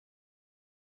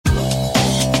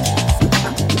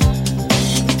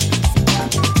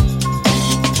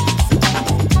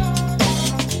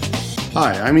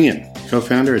Hi, I'm Ian,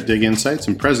 co-founder at Dig Insights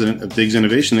and president of Dig's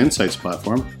innovation insights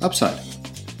platform, Upside.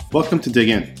 Welcome to Dig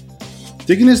In.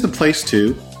 Dig In is the place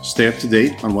to stay up to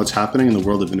date on what's happening in the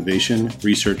world of innovation,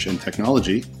 research, and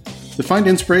technology, to find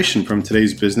inspiration from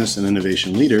today's business and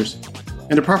innovation leaders,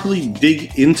 and to properly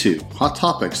dig into hot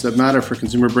topics that matter for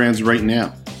consumer brands right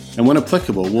now. And when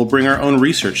applicable, we'll bring our own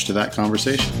research to that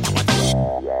conversation.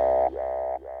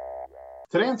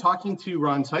 Today I'm talking to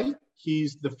Ron Tite.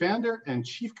 He's the founder and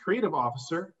chief creative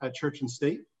officer at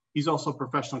Church+State. He's also a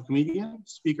professional comedian,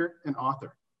 speaker, and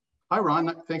author. Hi,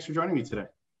 Ron. Thanks for joining me today.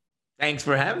 Thanks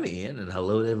for having me, Ian, and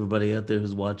hello to everybody out there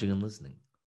who's watching and listening.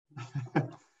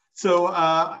 So,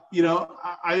 I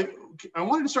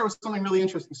wanted to start with something really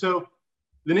interesting. So,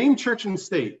 the name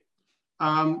Church+State.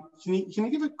 Can you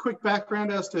give a quick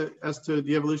background as to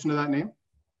the evolution of that name?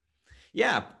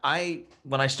 Yeah,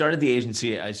 when I started the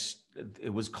agency,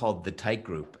 it was called the Tite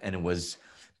Group, and it was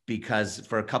because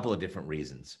for a couple of different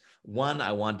reasons. One,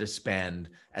 I wanted to spend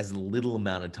as little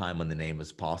amount of time on the name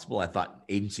as possible. I thought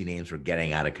agency names were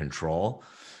getting out of control,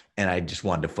 and I just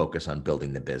wanted to focus on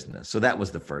building the business. So that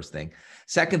was the first thing.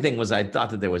 Second thing was I thought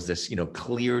that there was this,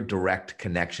 clear, direct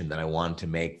connection that I wanted to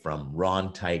make from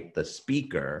Ron Tite, the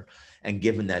speaker, and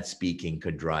given that speaking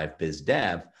could drive biz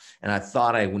dev. And I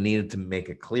thought I needed to make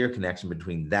a clear connection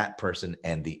between that person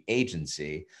and the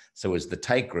agency. So it was the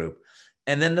Tite Group.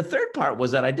 And then the third part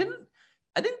was that I didn't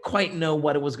quite know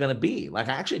what it was going to be. Like,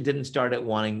 I actually didn't start at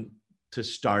wanting to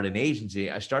start an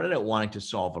agency. I started at wanting to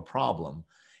solve a problem.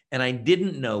 And I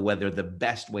didn't know whether the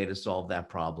best way to solve that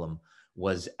problem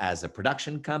was as a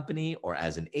production company or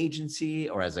as an agency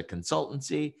or as a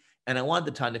consultancy. And I wanted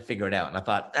the time to figure it out. And I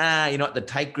thought, the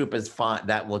Tite Group is fine.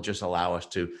 That will just allow us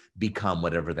to become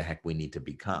whatever the heck we need to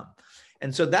become.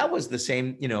 And so that was the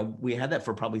same, we had that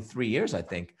for probably 3 years, I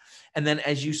think. And then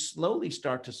as you slowly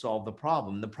start to solve the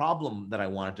problem that I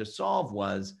wanted to solve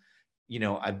was,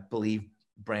 I believe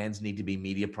brands need to be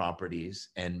media properties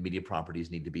and media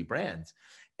properties need to be brands.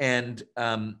 And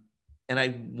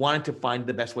I wanted to find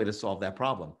the best way to solve that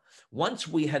problem. Once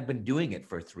we had been doing it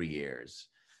for 3 years,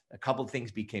 a couple of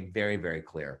things became very, very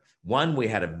clear. One, we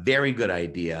had a very good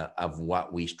idea of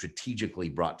what we strategically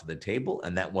brought to the table,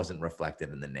 and that wasn't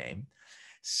reflected in the name.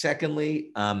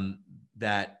 Secondly, there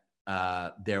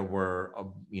were,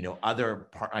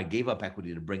 I gave up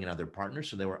equity to bring in other partners.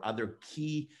 So there were other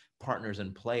key partners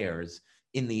and players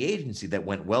in the agency that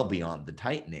went well beyond the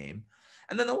Tite name.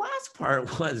 And then the last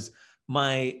part was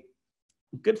my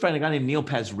good friend, a guy named Neil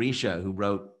Pasricha, who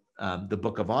wrote the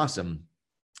Book of Awesome.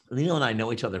 Neil and I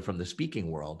know each other from the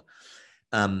speaking world.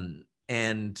 And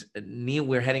Neil,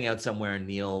 we're heading out somewhere, and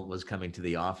Neil was coming to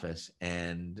the office,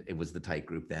 and it was the Tite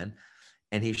Group then.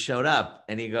 And he showed up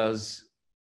and he goes,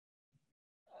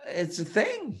 "It's a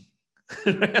thing."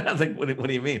 I was like, what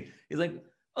do you mean? He's like,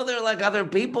 "Oh, there are like other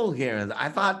people here. And I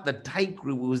thought the Tite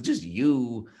Group was just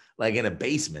you, like in a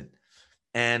basement."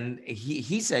 And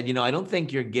he said, I don't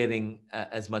think you're getting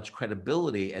as much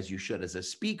credibility as you should as a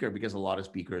speaker, because a lot of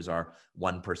speakers are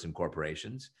one-person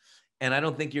corporations. And I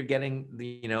don't think you're getting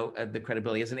the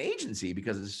credibility as an agency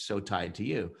because it's so tied to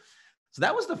you. So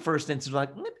that was the first instance,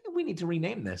 like, maybe we need to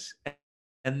rename this.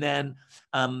 And then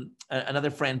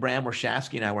another friend, Bram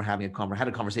Warshawski, and I were had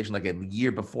a conversation like a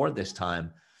year before this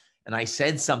time. And I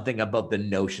said something about the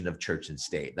notion of church and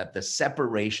state, that the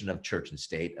separation of church and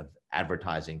state, of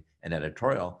advertising and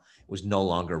editorial, was no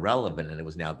longer relevant. And it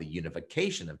was now the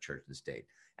unification of church and state.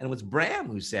 And it was Bram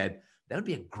who said, that would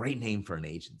be a great name for an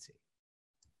agency.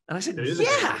 And I said,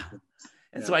 yeah.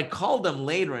 And so I called him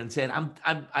later and said,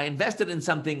 I invested in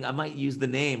something. I might use the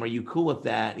name. Are you cool with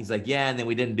that? And he's like, yeah. And then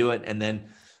we didn't do it. And then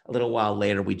a little while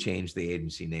later, we changed the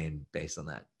agency name based on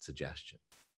that suggestion.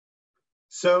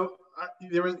 So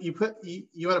you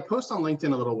had a post on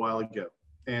LinkedIn a little while ago,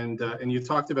 and you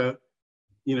talked about,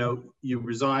 you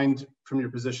resigned from your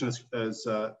position as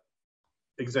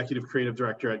executive creative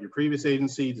director at your previous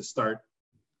agency to start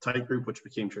Tite Group, which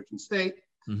became Church+State.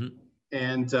 Mm-hmm.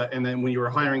 And then when you were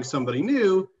hiring somebody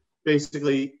new,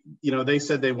 basically, they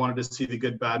said they wanted to see the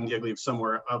good, bad, and the ugly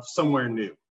of somewhere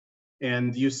new.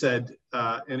 And you said,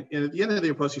 and at the end of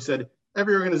your post, you said,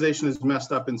 every organization is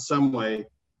messed up in some way.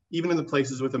 Even in the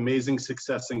places with amazing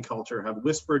success and culture, have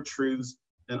whispered truths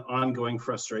and ongoing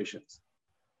frustrations.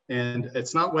 And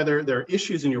it's not whether there are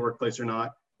issues in your workplace or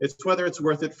not, it's whether it's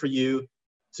worth it for you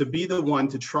to be the one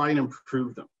to try and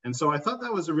improve them. And so I thought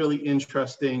that was a really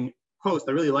interesting post.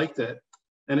 I really liked it.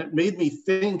 And it made me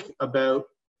think about,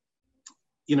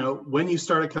 when you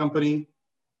start a company,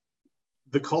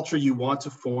 the culture you want to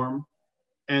form,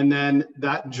 and then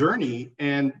that journey.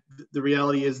 And the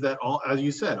reality is that as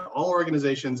you said, all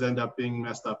organizations end up being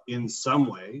messed up in some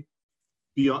way.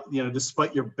 beyond,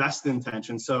 despite your best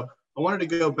intentions. So I wanted to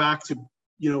go back to,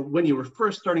 when you were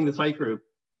first starting the Tite Group,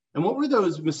 and what were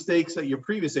those mistakes at your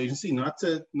previous agency, not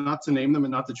to name them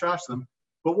and not to trash them,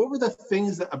 but what were the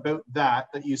things about that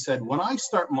you said, when I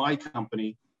start my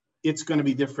company, it's going to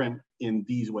be different in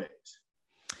these ways?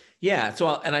 Yeah.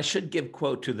 So, and I should give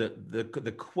quote to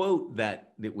the quote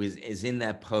that is in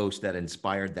that post that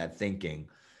inspired that thinking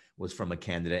was from a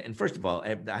candidate. And first of all,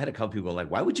 I had a couple people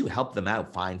like, why would you help them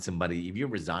out? Find somebody, if you're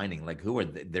resigning, like who are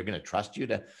they're going to trust you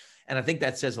to? And I think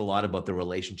that says a lot about the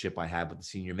relationship I have with the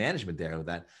senior management there,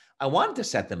 that I wanted to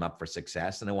set them up for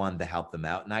success and I wanted to help them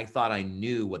out. And I thought I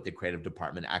knew what the creative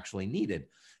department actually needed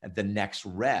at the next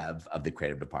rev of the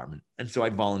creative department. And so I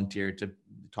volunteered to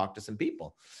talk to some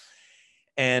people.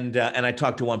 And I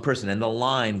talked to one person, and the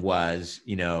line was,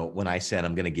 when I said,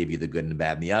 I'm going to give you the good and the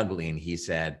bad and the ugly. And he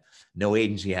said, no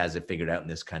agency has it figured out in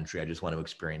this country. I just want to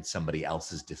experience somebody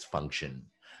else's dysfunction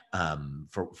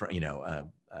for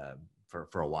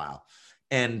a while.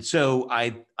 And so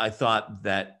I thought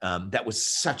that that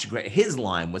was his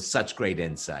line was such great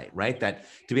insight, right? That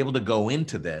to be able to go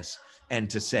into this and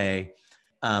to say,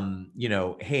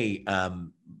 hey,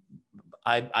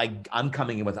 I'm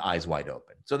coming in with eyes wide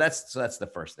open. So that's the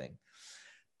first thing.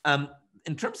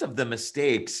 In terms of the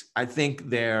mistakes, I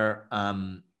think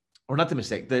or not the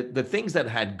mistake, the things that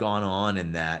had gone on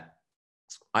in that,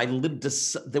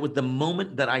 there was the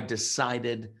moment that I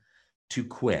decided to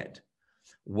quit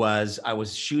was I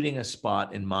was shooting a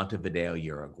spot in Montevideo,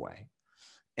 Uruguay.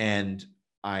 And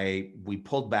we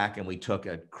pulled back and we took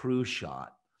a crew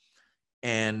shot.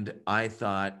 And I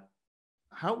thought,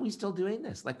 how are we still doing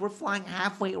this? Like, we're flying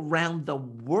halfway around the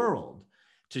world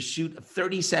to shoot a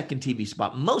 30-second TV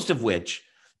spot, most of which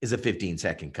is a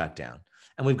 15-second cut down.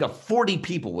 And we've got 40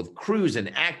 people with crews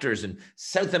and actors and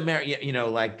South America,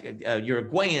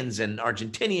 Uruguayans and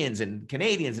Argentinians and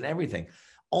Canadians and everything.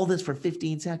 All this for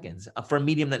 15 seconds for a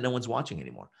medium that no one's watching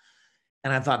anymore.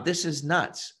 And I thought, this is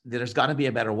nuts. There's got to be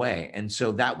a better way. And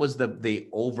so that was the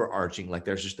overarching, like,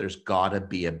 there's got to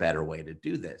be a better way to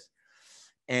do this.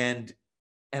 And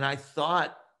I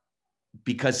thought,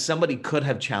 because somebody could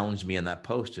have challenged me in that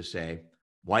post to say,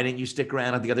 why didn't you stick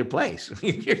around at the other place?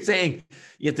 You're saying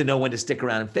you have to know when to stick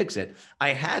around and fix it.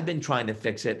 I had been trying to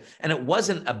fix it, and it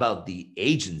wasn't about the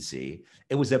agency.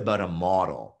 It was about a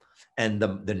model, and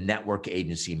the network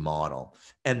agency model.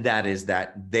 And that is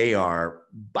that they are,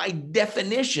 by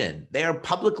definition, they are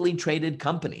publicly traded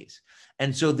companies.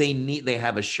 And so they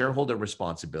have a shareholder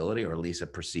responsibility, or at least a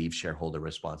perceived shareholder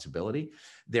responsibility.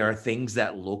 There are things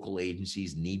that local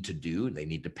agencies need to do. They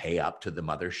need to pay up to the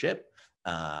mothership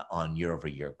on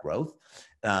year-over-year growth.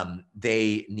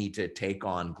 They need to take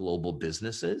on global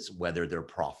businesses, whether they're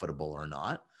profitable or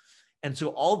not. And so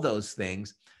all those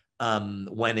things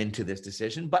went into this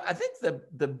decision. But I think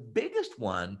the biggest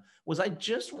one was I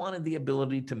just wanted the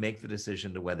ability to make the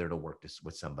decision to whether to work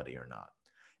with somebody or not.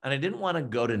 And I didn't want to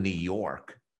go to New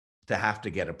York to have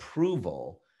to get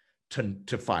approval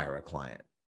to fire a client.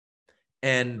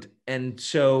 And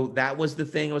so that was the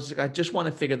thing. I just want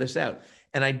to figure this out.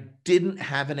 And I didn't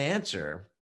have an answer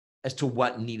as to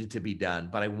what needed to be done,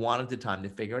 but I wanted the time to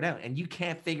figure it out. And you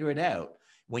can't figure it out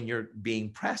when you're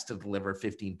being pressed to deliver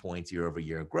 15 points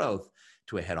year-over-year growth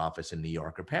to a head office in New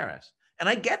York or Paris. And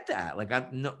I get that.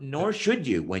 Nor should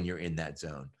you when you're in that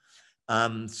zone.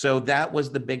 So that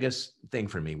was the biggest thing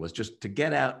for me, was just to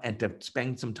get out and to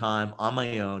spend some time on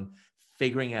my own,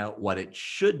 figuring out what it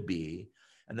should be,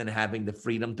 and then having the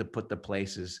freedom to put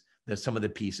some of the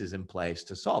pieces in place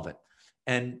to solve it.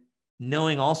 And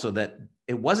knowing also that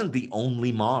it wasn't the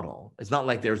only model. It's not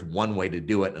like there's one way to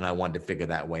do it and I wanted to figure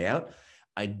that way out.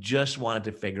 I just wanted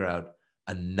to figure out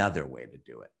another way to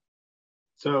do it.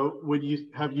 So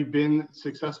have you been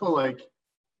successful? Like,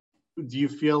 do you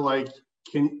feel like,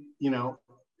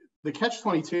 the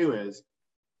catch-22 is,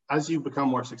 as you become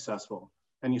more successful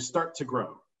and you start to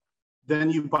grow,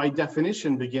 then you by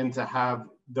definition begin to have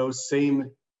those same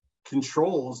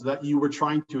controls that you were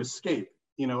trying to escape.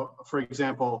 For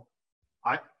example,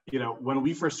 when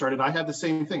we first started, I had the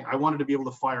same thing. I wanted to be able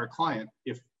to fire a client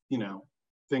if,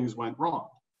 things went wrong.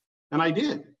 And I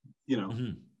did,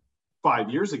 5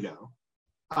 years ago.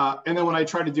 And then when I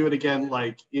tried to do it again,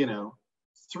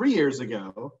 3 years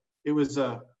ago, it was,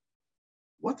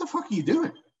 what the fuck are you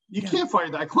doing? You can't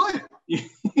fire that client.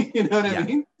 You know what I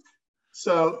mean?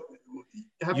 So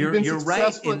have you been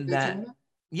successful right in that?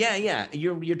 Yeah,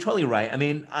 you're totally right. I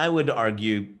mean, I would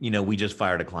argue, we just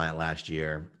fired a client last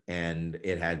year and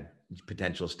it had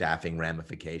potential staffing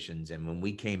ramifications. And when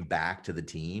we came back to the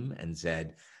team and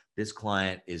said, this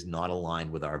client is not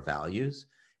aligned with our values,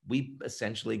 we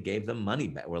essentially gave them money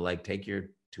back. We're like, take your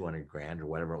 200 grand or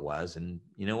whatever it was. And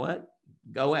you know what?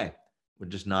 Go away. We're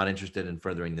just not interested in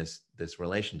furthering this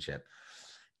relationship.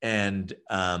 And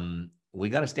we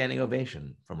got a standing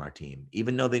ovation from our team,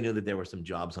 even though they knew that there were some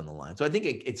jobs on the line. So I think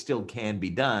it still can be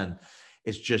done.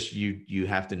 It's just you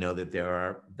have to know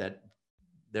that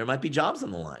there might be jobs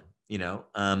on the line, you know,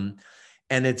 and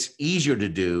it's easier to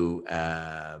do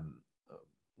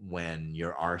when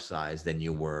you're our size than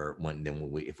you were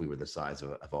if we were the size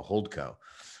of a holdco.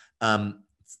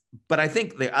 But I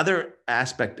think the other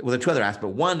aspect, well, the two other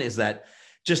aspects. One is that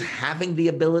just having the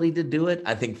ability to do it,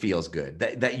 I think feels good.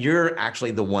 That you're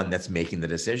actually the one that's making the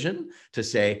decision to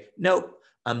say, nope,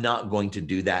 I'm not going to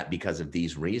do that because of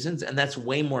these reasons. And that's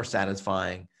way more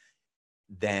satisfying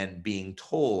than being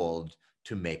told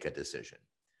to make a decision.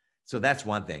 So that's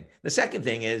one thing. The second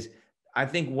thing is, I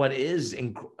think what is,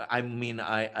 I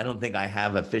don't think I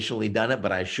have officially done it,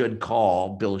 but I should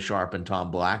call Bill Sharp and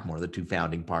Tom Blackmore, the two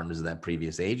founding partners of that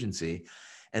previous agency,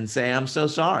 and say, I'm so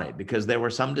sorry, because there were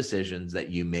some decisions that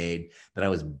you made that I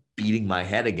was beating my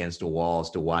head against a wall as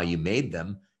to why you made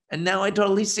them. And now I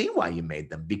totally see why you made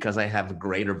them, because I have a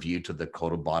greater view to the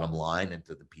total bottom line and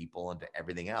to the people and to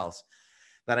everything else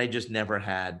that I just never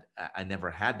had. I never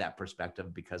had that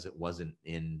perspective because it wasn't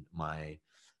in my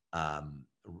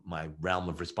my realm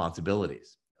of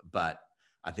responsibilities. But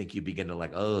I think you begin to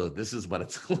like, oh, this is what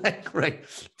it's like, right?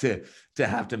 To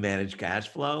have to manage cash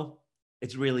flow.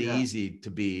 It's really easy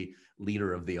to be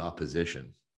leader of the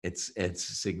opposition. It's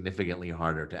significantly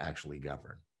harder to actually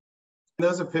govern.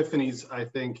 Those epiphanies, I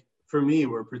think, for me,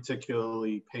 were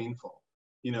particularly painful.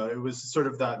 You know, it was sort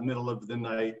of that middle of the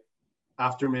night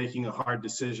after making a hard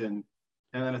decision.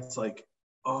 And then it's like,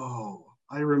 oh,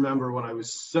 I remember when I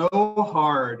was so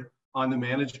hard on the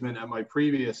management at my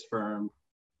previous firm,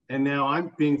 and now I'm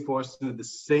being forced into the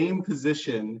same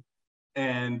position.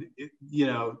 And,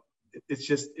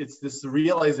 it's this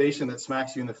realization that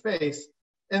smacks you in the face.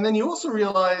 And then you also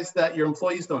realize that your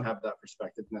employees don't have that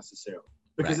perspective necessarily,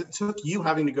 because it took you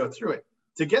having to go through it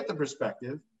to get the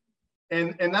perspective.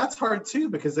 And that's hard too,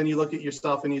 because then you look at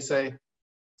yourself and you say,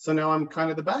 so now I'm kind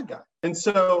of the bad guy. And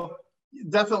so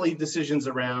definitely decisions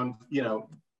around,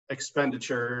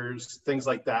 expenditures, things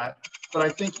like that. But I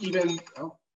think even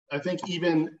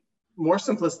more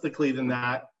simplistically than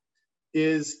that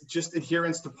is just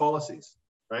adherence to policies,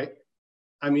 right?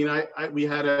 I mean, we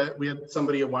had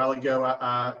somebody a while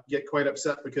ago get quite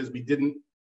upset because we didn't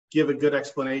give a good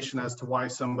explanation as to why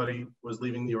somebody was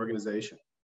leaving the organization.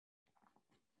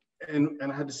 And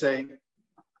I had to say,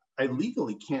 I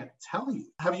legally can't tell you.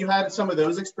 Have you had some of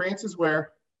those experiences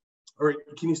where, or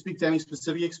can you speak to any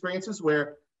specific experiences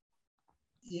where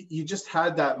you just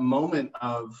had that moment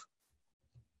of,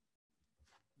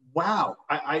 wow,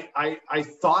 I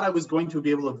thought I was going to be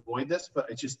able to avoid this, but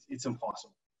it's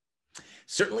impossible.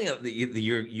 Certainly,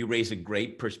 you raise a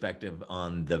great perspective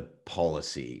on the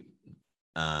policy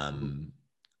angle,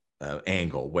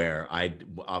 where I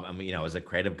mean, as a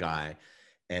creative guy,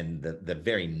 and the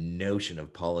very notion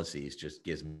of policies just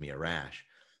gives me a rash,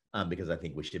 because I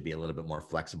think we should be a little bit more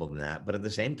flexible than that. But at the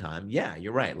same time, yeah,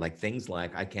 you're right. Like things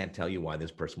like, I can't tell you why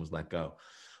this person was let go,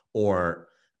 or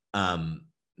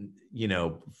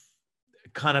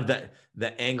kind of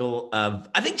the angle of,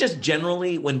 I think just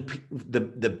generally when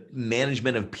the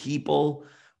management of people,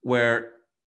 where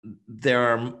there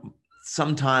are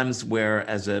sometimes where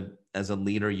as a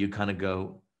leader, you kind of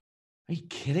go, are you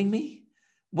kidding me?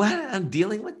 What I'm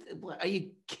dealing with? Are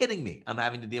you kidding me? I'm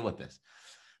having to deal with this.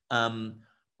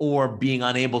 Or being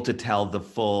unable to tell the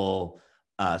full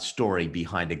story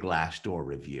behind a Glassdoor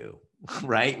review,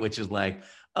 right? Which is like,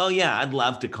 oh yeah, I'd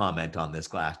love to comment on this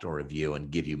Glassdoor review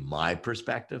and give you my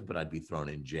perspective, but I'd be thrown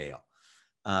in jail.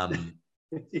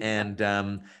 And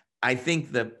I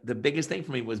think the biggest thing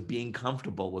for me was being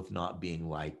comfortable with not being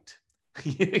liked.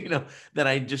 That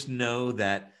I just know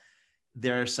that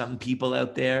there are some people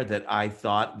out there that I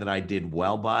thought that I did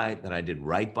well by, that I did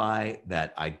right by,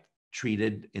 that I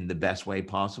treated in the best way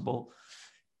possible.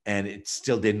 And it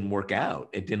still didn't work out.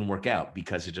 It didn't work out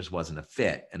because it just wasn't a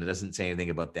fit. And it doesn't say anything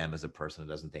about them as a person. It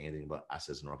doesn't say anything about us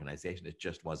as an organization. It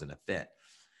just wasn't a fit.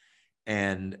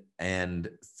 And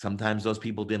sometimes those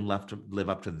people didn't live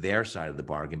up to their side of the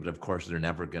bargain. But of course, they're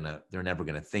never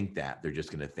gonna think that. They're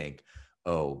just gonna think,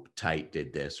 oh, Tite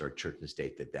did this, or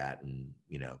Church+State did that, and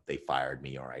they fired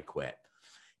me or I quit.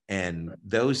 And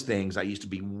those things I used to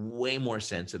be way more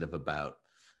sensitive about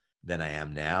than I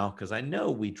am now, because I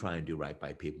know we try and do right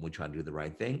by people. We try to do the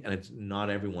right thing, and it's not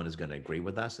everyone is going to agree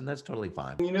with us, and that's totally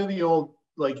fine. The old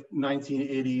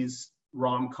 1980s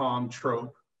rom-com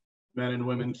trope, men and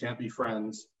women can't be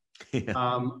friends.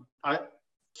 Yeah.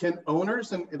 Can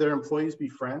owners and their employees be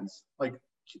friends? Like,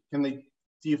 can they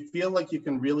do you feel like you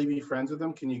can really be friends with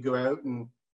them? Can you go out and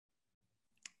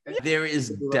there is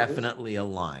definitely a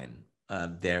line.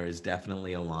 There is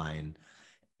definitely a line.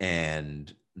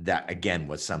 And that, again,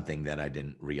 was something that I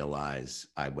didn't realize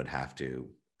I would have to,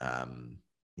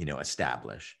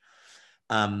 establish.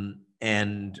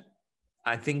 And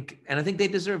I think they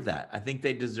deserve that. I think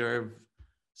they deserve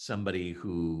somebody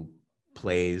who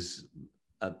plays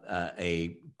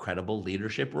a credible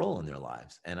leadership role in their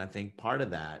lives. And I think part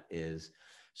of that is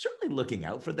certainly looking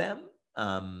out for them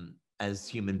as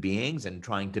human beings and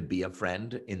trying to be a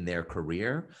friend in their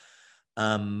career.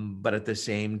 But at the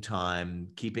same time,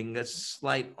 keeping a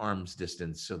slight arm's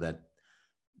distance so that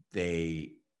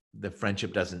the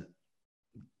friendship doesn't,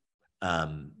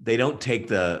 they don't take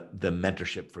the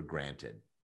mentorship for granted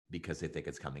because they think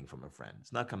it's coming from a friend.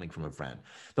 It's not coming from a friend.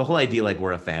 The whole idea, like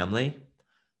we're a family,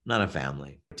 not a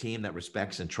family. A team that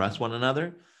respects and trusts one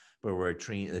another, but we're a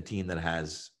team that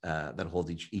has, that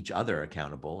holds each other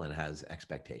accountable and has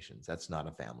expectations. That's not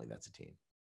a family, that's a team.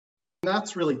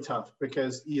 That's really tough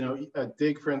because, at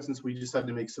Dig, for instance, we just had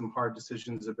to make some hard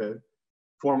decisions about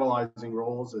formalizing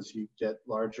roles. As you get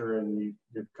larger and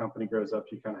your company grows up,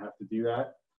 you kind of have to do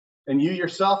that. And you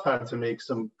yourself had to make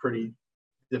some pretty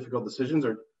difficult decisions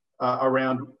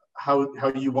around how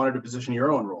you wanted to position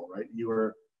your own role, right? You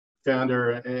were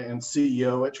founder and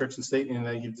CEO at Church+State, and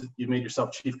then you made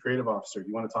yourself Chief Creative Officer. Do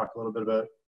you want to talk a little bit about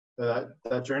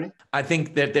that journey? I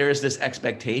think that there is this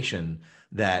expectation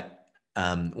that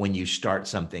when you start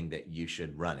something that you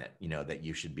should run it, that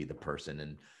you should be the person.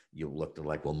 And you look to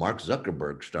like, well, Mark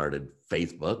Zuckerberg started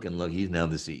Facebook and look, he's now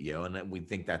the CEO. And we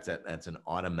think that's an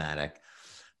automatic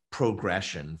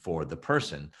progression for the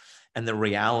person. And the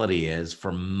reality is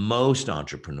for most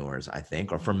entrepreneurs, I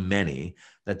think, or for many,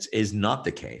 that is not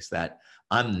the case. That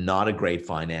I'm not a great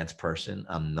finance person.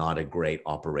 I'm not a great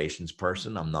operations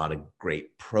person. I'm not a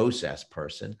great process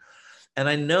person. And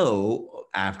I know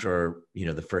after,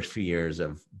 the first few years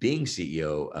of being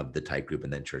CEO of the Tite Group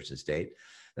and then Church+State,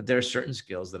 that there are certain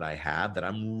skills that I have that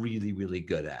I'm really, really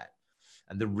good at.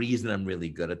 And the reason I'm really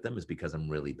good at them is because I'm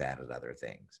really bad at other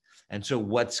things. And so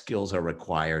what skills are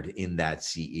required in that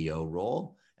CEO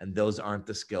role? And those aren't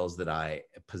the skills that I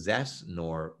possess,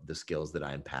 nor the skills that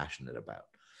I'm passionate about.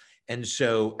 And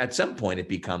so at some point it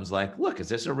becomes like, look, is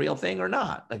this a real thing or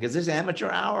not? Like, is this amateur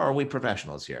hour or are we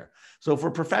professionals here? So if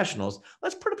we're professionals,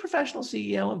 let's put a professional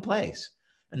CEO in place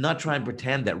and not try and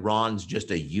pretend that Ron's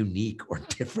just a unique or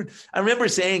different. I remember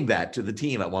saying that to the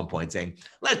team at one point, saying,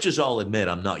 let's just all admit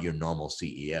I'm not your normal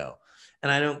CEO.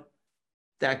 And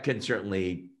that can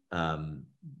certainly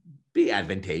be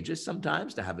advantageous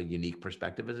sometimes to have a unique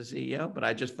perspective as a CEO, but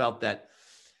I just felt that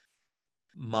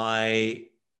my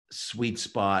sweet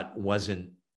spot wasn't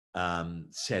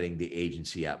setting the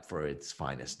agency up for its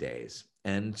finest days.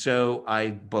 And so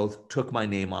I both took my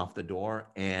name off the door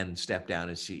and stepped down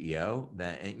as CEO.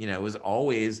 That, it was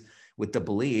always with the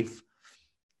belief,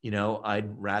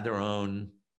 I'd rather own,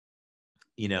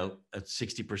 a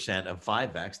 60% of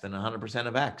 5X than 100%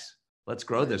 of X. Let's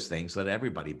grow this thing so that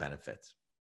everybody benefits.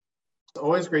 It's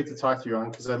always great to talk to you,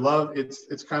 Ron, because I love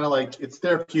it's kind of like it's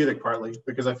therapeutic partly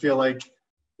because I feel like,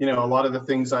 a lot of the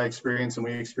things I experience and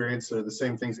we experience are the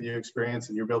same things that you experience,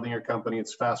 and you're building your company.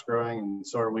 It's fast growing, and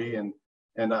so are we. And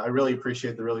I really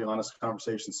appreciate the really honest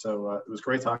conversation. So it was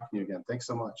great talking to you again. Thanks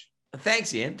so much.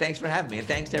 Thanks, Ian. Thanks for having me. And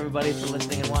thanks to everybody for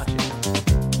listening and watching.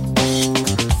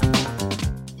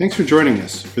 Thanks for joining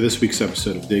us for this week's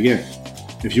episode of Dig In.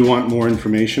 If you want more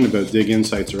information about Dig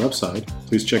Insights or Upside,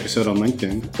 please check us out on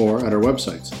LinkedIn or at our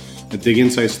websites at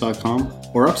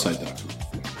diginsights.com or upside.com.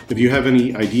 If you have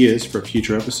any ideas for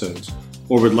future episodes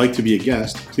or would like to be a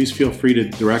guest, please feel free to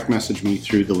direct message me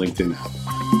through the LinkedIn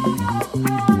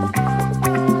app.